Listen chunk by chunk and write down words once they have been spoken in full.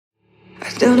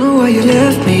Don't know why you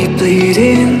left me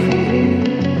bleeding.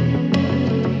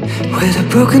 With a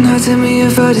broken heart, tell me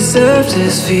if I deserve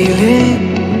this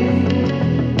feeling.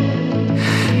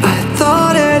 I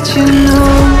thought that you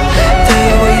know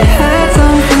that we had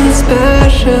something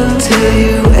special, till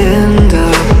you end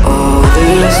up all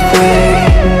this way.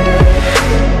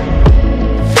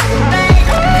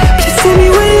 Please tell me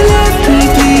why you left me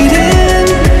bleeding.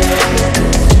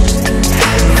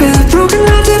 With a broken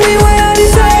heart, tell me why I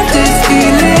deserve this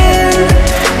feeling.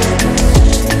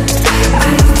 I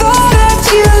thought that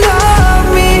you loved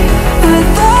me, I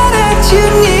thought that you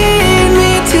need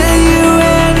me, till you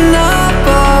end up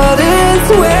all this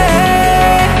way.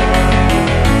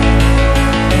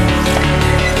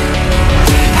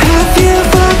 Have you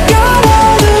forgot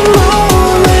all the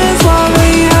moments while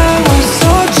we had were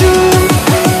so true?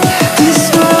 This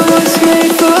world was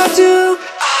made for two.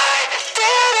 I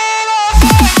did it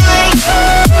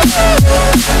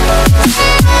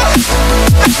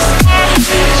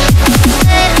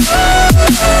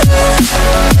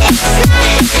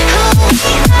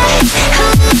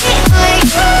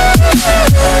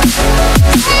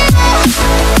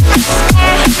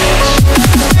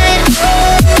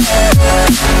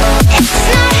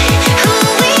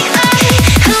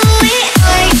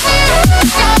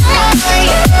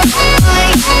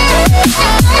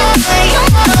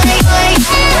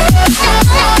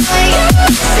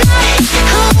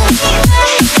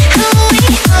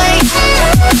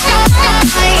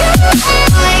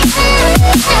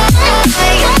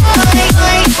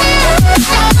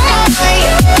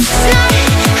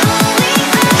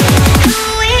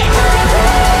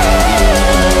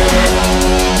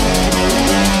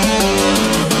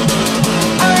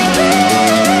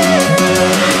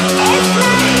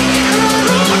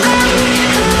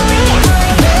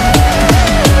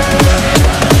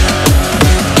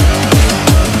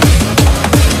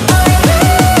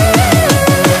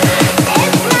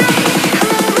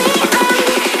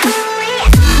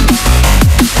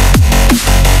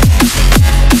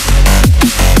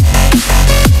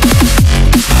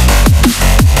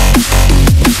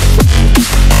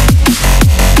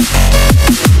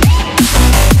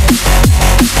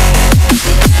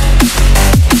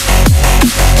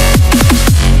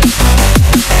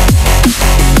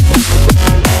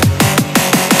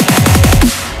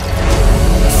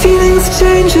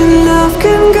change and love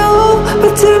can go,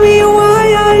 but